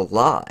keeps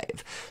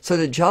alive. So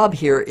the job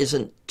here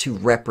isn't to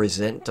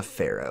represent the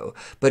Pharaoh,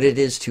 but it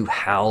is to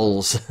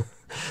house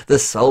the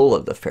soul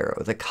of the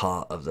Pharaoh, the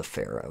Ka of the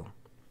Pharaoh.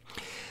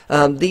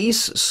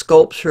 These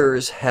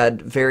sculptures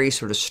had very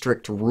sort of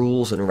strict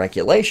rules and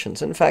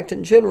regulations. In fact,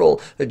 in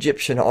general,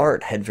 Egyptian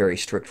art had very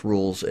strict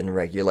rules and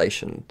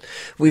regulation.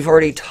 We've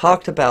already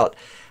talked about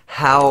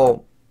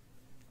how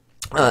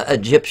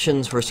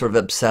Egyptians were sort of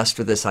obsessed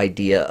with this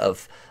idea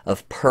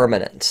of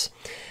permanence.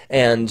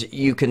 And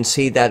you can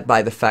see that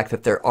by the fact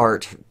that their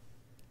art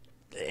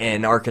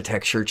and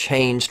architecture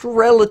changed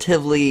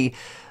relatively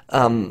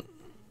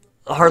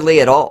hardly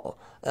at all.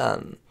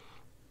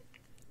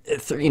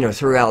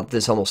 Throughout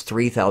this almost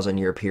 3,000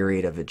 year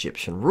period of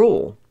Egyptian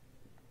rule.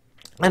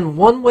 And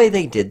one way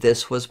they did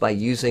this was by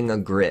using a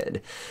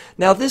grid.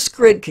 Now this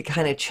grid could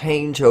kind of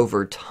change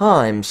over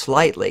time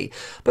slightly,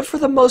 but for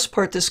the most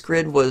part this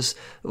grid was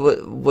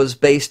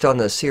based on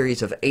a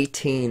series of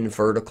 18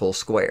 vertical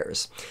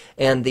squares.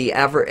 And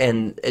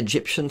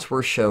Egyptians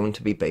were shown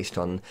to be based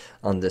on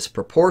this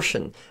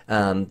proportion.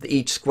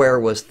 Each square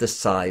was the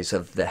size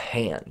of the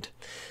hand.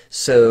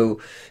 So,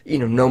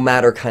 no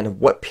matter kind of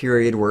what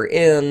period we're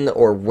in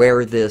or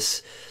where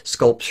this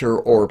sculpture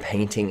or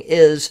painting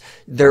is,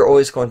 they're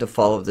always going to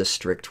follow this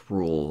strict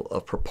rule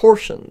of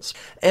proportions.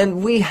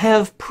 And we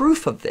have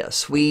proof of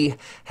this. We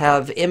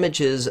have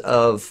images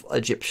of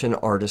Egyptian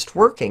artists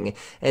working,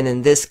 and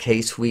in this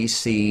case we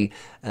see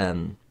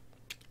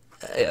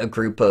a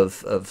group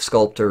of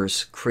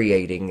sculptors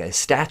creating a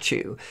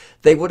statue.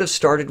 They would have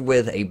started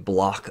with a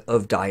block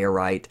of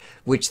diorite,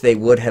 which they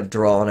would have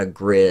drawn a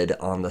grid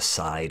on the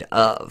side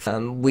of.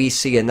 We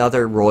see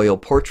another royal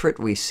portrait.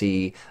 We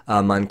see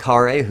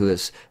Menkaure, who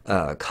is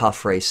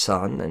Khafre's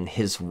son, and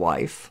his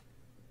wife.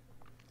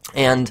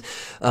 And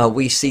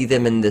we see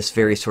them in this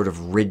very sort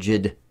of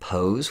rigid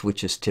pose,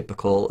 which is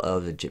typical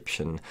of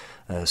Egyptian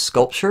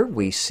sculpture.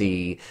 We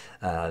see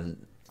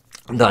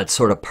that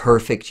sort of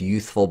perfect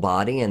youthful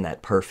body and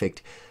that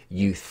perfect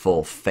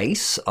youthful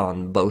face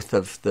on both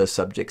of the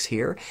subjects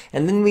here.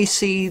 And then we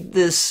see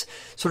this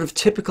sort of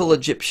typical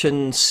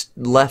Egyptian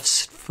left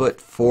foot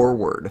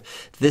forward.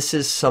 This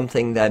is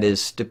something that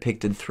is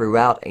depicted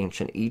throughout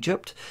ancient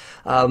Egypt.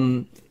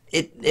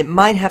 It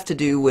might have to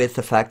do with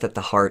the fact that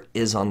the heart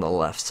is on the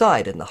left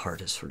side and the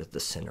heart is sort of the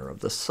center of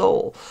the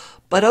soul.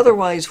 But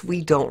otherwise,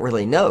 we don't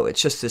really know.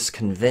 It's just this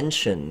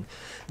convention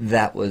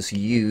that was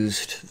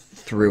used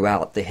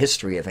throughout the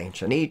history of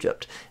ancient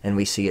Egypt, and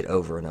we see it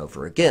over and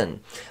over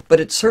again. But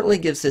it certainly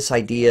gives this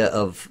idea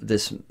of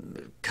this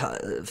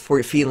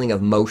feeling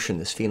of motion,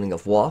 this feeling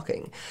of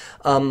walking.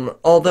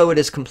 Although it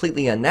is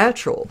completely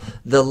unnatural,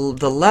 the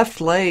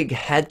left leg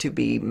had to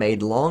be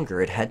made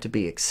longer. It had to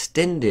be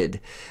extended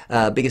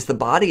because the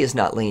body is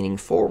not leaning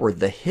forward.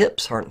 The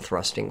hips aren't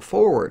thrusting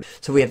forward.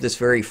 So we have this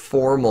very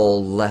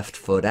formal left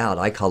foot out.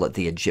 I call it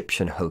the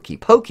Egyptian hokey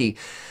pokey.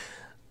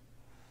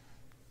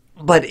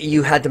 But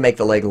you had to make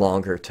the leg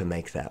longer to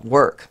make that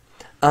work.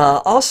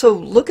 Also,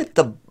 look at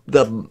the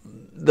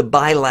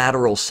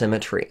bilateral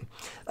symmetry.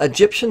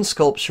 Egyptian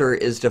sculpture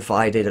is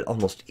divided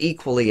almost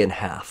equally in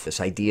half,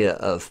 this idea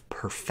of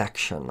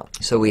perfection.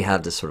 So we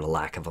have this sort of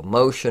lack of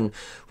emotion,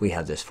 we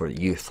have this sort of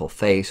youthful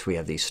face, we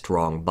have these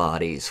strong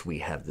bodies, we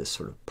have this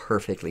sort of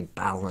perfectly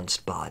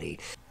balanced body.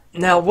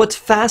 Now, what's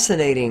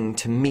fascinating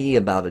to me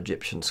about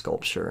Egyptian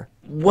sculpture,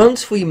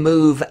 once we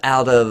move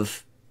out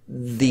of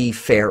the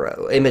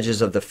Pharaoh,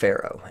 images of the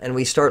Pharaoh, and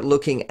we start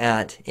looking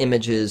at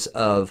images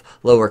of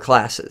lower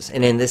classes,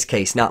 and in this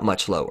case not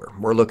much lower.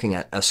 We're looking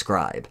at a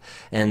scribe,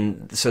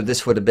 and so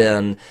this would have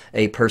been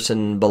a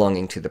person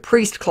belonging to the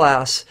priest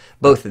class.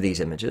 Both of these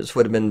images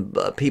would have been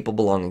people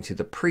belonging to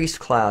the priest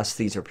class.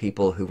 These are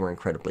people who were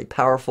incredibly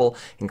powerful,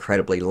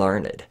 incredibly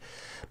learned,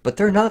 but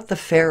they're not the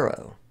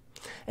Pharaoh.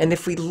 And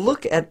if we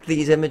look at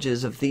these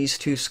images of these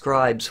two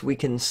scribes, we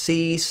can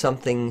see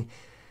something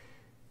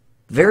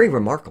very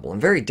remarkable and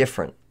very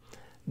different.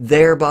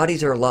 Their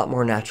bodies are a lot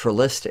more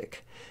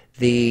naturalistic.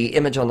 The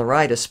image on the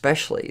right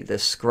especially,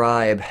 this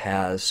scribe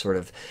has sort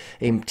of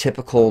a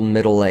typical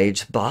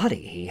middle-aged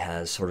body. He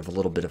has sort of a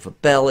little bit of a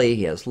belly,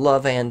 he has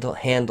love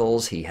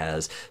handles, he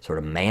has sort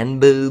of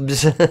man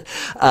boobs.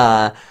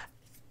 And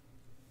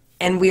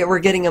we're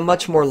getting a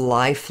much more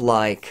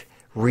lifelike,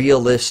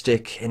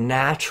 realistic, and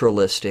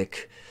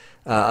naturalistic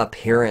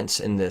appearance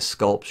in this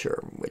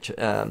sculpture, which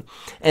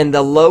and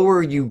the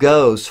lower you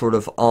go, sort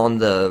of on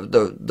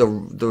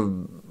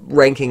the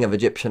ranking of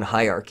Egyptian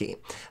hierarchy,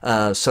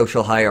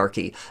 social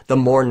hierarchy, the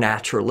more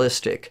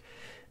naturalistic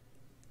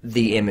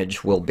the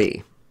image will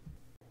be.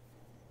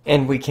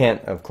 And we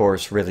can't, of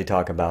course, really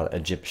talk about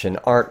Egyptian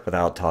art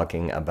without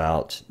talking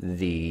about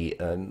the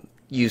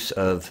use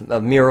of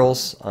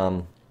murals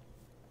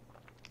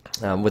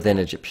within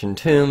Egyptian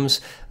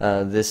tombs.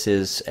 This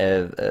is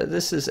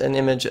an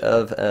image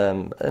of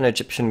an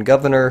Egyptian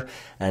governor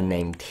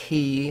named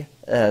T.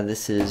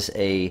 This is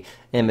a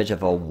image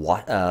of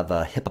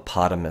a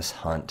hippopotamus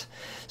hunt.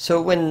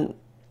 So when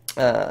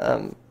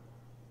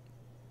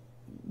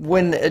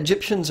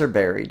Egyptians are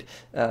buried,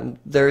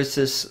 there's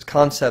this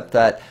concept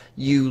that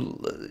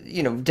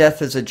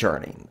death is a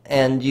journey,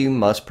 and you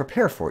must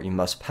prepare for it. You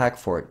must pack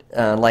for it.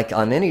 Like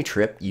on any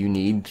trip, you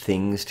need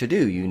things to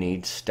do. You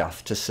need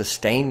stuff to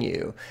sustain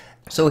you.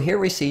 So here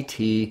we see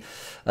T,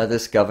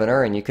 this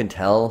governor, and you can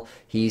tell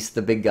he's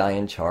the big guy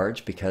in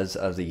charge because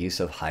of the use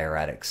of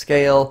hieratic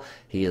scale.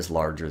 He is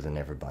larger than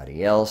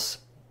everybody else.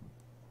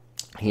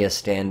 He is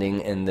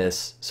standing in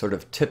this sort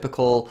of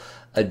typical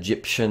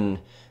Egyptian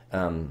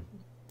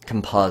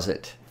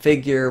composite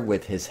figure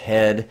with his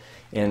head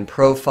in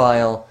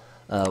profile,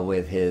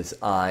 with his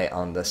eye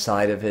on the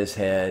side of his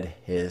head.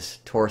 His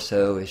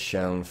torso is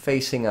shown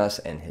facing us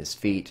and his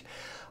feet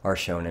are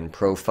shown in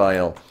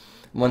profile.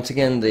 Once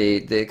again,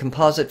 the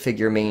composite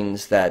figure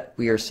means that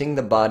we are seeing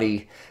the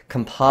body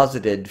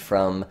composited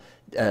from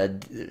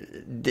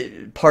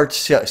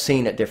parts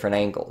seen at different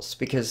angles,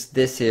 because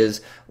this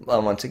is,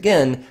 once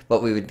again,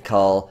 what we would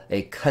call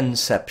a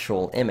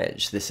conceptual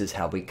image. This is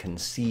how we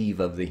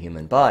conceive of the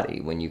human body.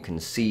 When you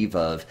conceive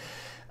of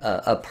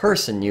a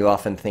person, you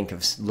often think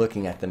of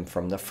looking at them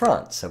from the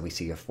front, so we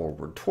see a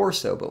forward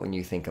torso, but when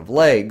you think of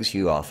legs,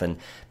 you often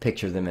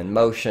picture them in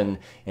motion,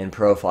 in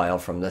profile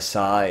from the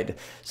side.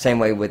 Same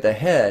way with the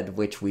head,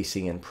 which we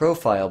see in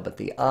profile, but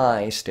the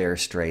eyes stare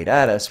straight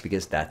at us,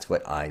 because that's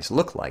what eyes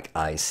look like.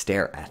 Eyes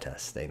stare at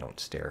us. They don't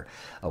stare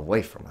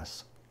away from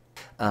us.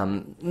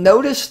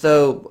 Notice,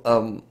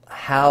 though,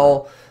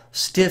 how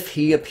stiff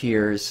he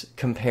appears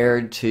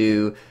compared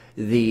to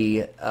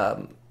the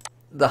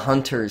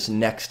hunters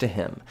next to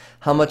him.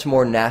 How much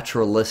more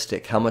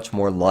naturalistic, how much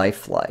more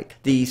lifelike.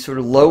 The sort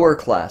of lower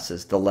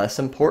classes, the less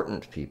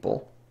important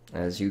people,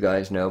 as you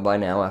guys know by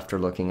now after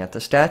looking at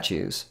the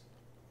statues,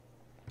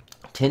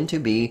 tend to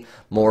be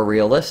more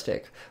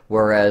realistic,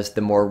 whereas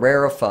the more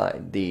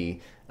rarefied, the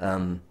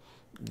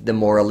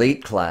more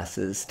elite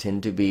classes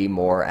tend to be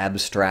more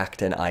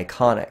abstract and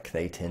iconic.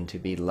 They tend to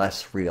be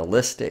less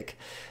realistic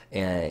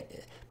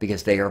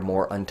because they are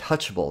more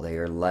untouchable. They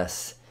are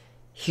less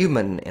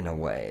human in a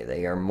way.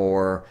 They are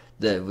more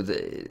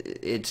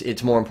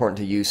it's more important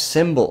to use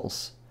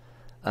symbols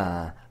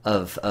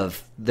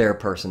of their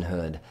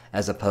personhood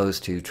as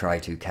opposed to try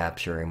to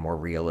capture a more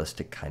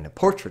realistic kind of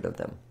portrait of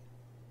them.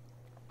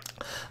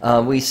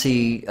 We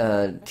see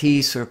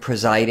T sort of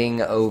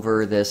presiding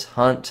over this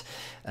hunt.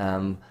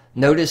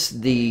 Notice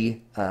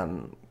the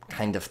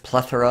kind of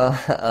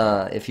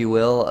plethora, if you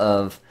will,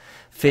 of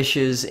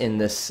fishes in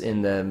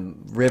the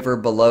river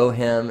below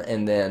him,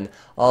 and then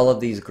all of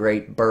these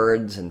great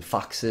birds and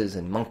foxes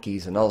and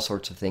monkeys and all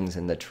sorts of things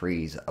in the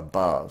trees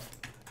above.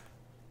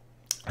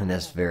 And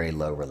this very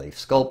low relief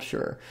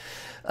sculpture.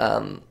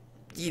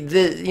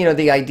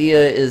 The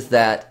idea is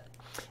that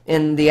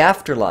in the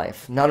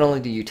afterlife, not only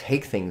do you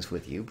take things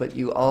with you, but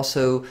you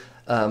also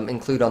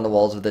include on the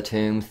walls of the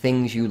tomb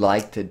things you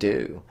like to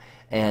do.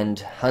 And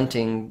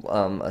hunting,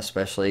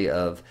 especially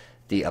of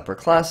the upper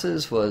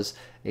classes, was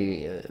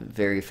a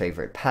very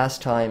favorite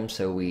pastime,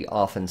 so we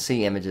often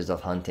see images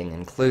of hunting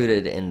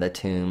included in the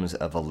tombs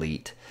of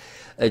elite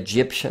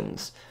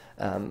Egyptians.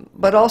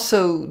 But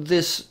also,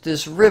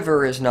 this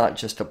river is not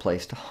just a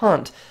place to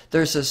hunt.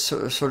 There's a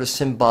sort of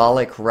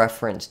symbolic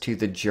reference to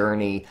the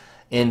journey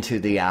into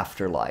the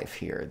afterlife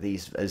here,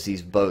 as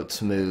these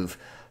boats move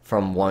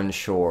from one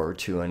shore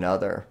to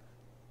another,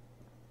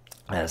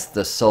 as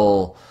the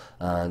soul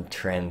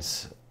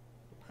transports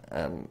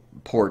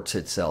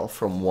itself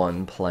from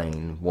one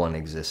plane, one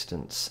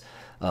existence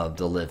of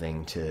the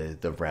living to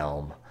the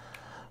realm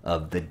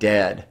of the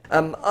dead.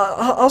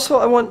 Also,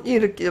 I want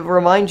you to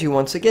remind you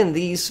once again,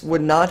 these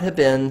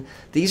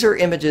are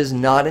images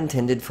not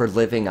intended for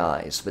living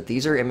eyes, but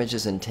these are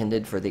images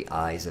intended for the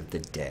eyes of the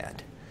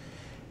dead.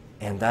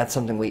 And that's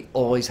something we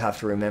always have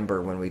to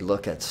remember when we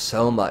look at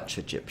so much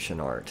Egyptian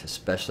art,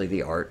 especially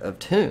the art of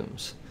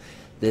tombs.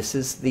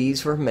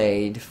 These were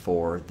made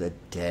for the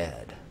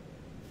dead.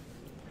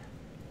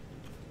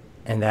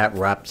 And that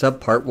wraps up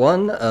part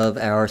 1 of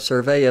our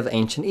survey of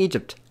ancient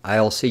Egypt.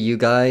 I'll see you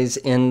guys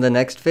in the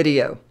next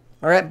video.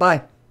 Alright,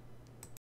 bye.